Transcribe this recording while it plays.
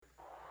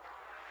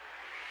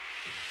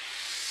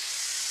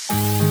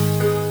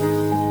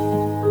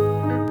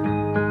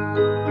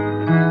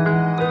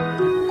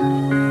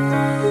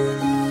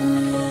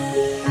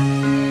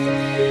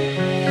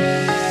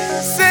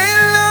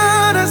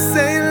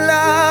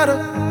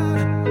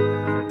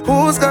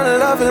Who's gonna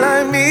love you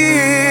like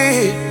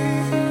me?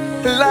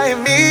 Like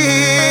me?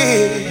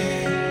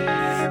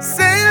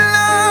 Say it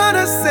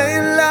louder, say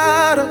it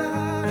louder.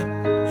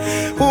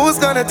 Who's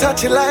gonna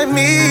touch you like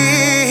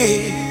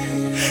me?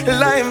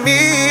 Like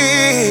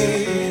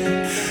me?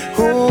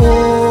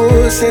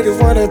 Who said you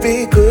wanna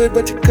be good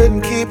but you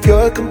couldn't keep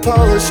your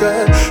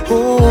composure?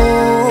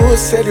 Who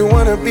said you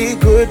wanna be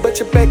good but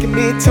you're begging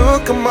me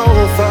to come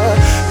over?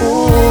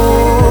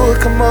 Ooh,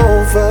 come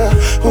over.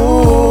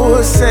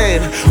 Who's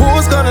saying,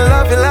 who's gonna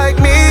love you like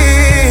me?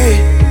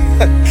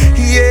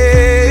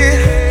 Yeah.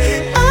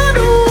 I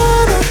don't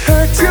wanna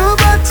hurt you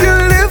but you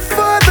live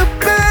for the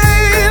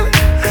pain.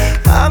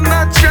 I'm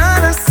not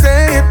trying to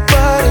say it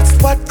but it's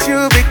what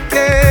you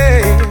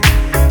became.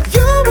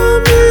 You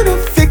want me to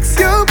fix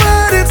you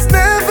but it's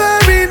never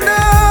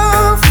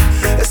enough.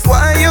 That's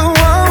why you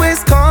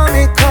always call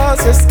me,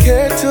 cause you're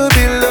scared to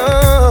be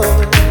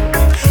loved.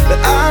 But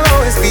I'll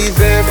always be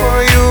there for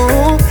you.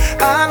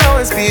 I'll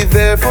always be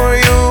there for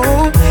you.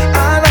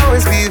 I'll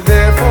always be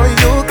there for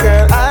you,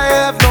 girl. I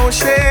have no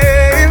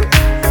shame.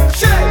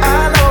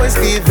 I'll always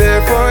be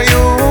there for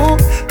you.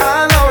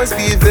 I'll always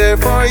be there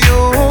for you.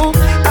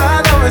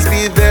 I'll always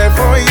be there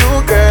for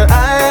you, girl.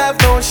 I have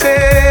no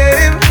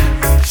shame.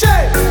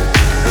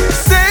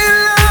 Say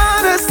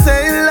louder,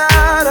 say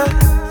louder,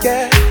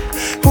 yeah.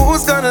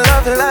 Who's gonna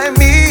love you like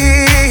me?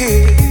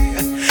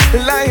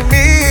 Like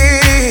me,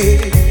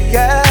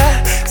 yeah.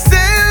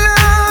 Say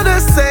louder,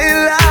 say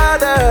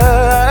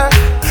louder.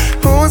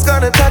 Who's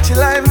gonna touch you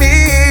like me?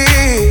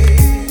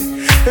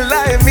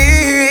 Like me?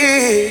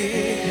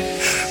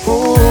 Who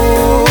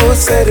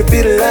said it'd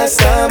be the last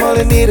time? All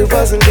I needed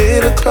was a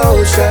little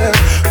closure.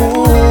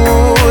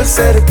 Who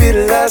said it'd be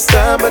the last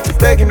time? But you're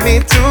begging me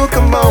to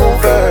come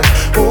over.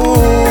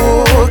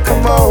 Ooh,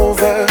 come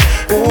over.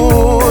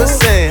 Ooh,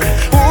 saying,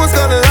 who's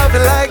gonna love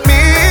you like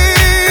me?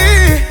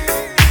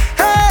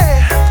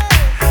 Hey,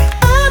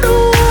 I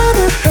don't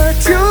wanna hurt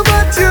you,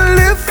 but you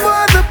live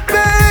for the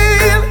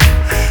pain.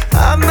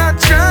 I'm not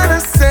trying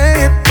to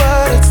say it,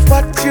 but it's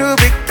what you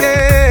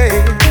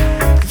became.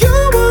 You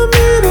want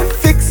me to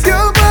fix you,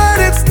 but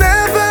it's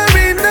never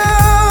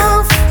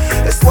enough.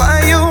 That's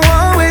why you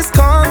always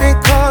call me,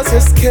 cause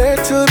you're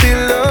scared to be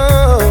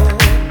loved.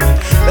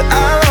 But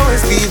I'll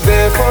always be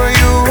there for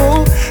you.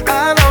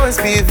 I'll always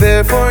be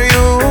there for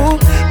you.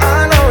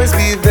 I'll always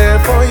be there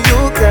for you,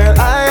 girl.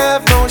 I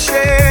have no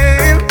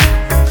shame.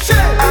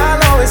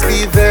 I'll always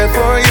be there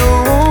for you.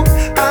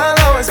 I'll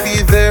always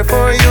be there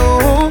for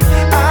you.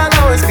 I'll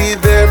always be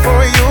there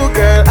for you,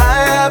 girl. I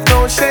have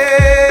no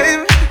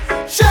shame.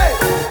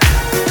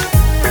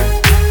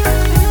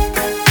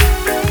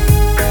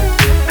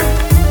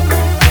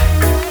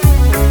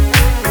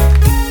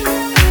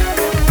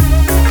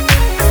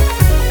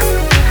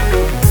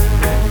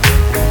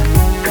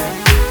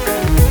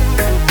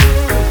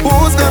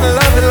 Who's gonna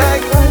love you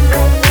like me?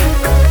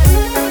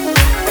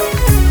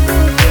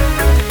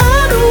 I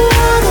don't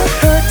wanna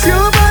hurt you,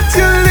 but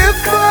you live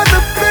for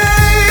the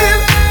pain.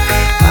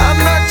 I'm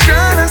not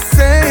trying to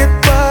say it,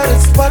 but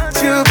it's what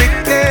you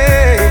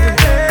became.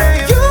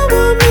 You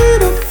want me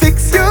to fix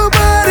you,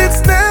 but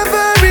it's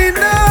never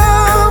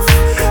enough.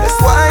 That's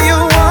why you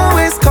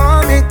always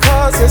call me,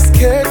 cause you're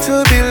scared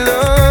to be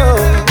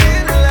loved.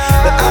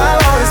 But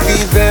I'll always be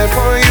there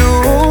for you.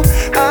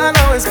 I'll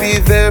always be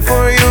there for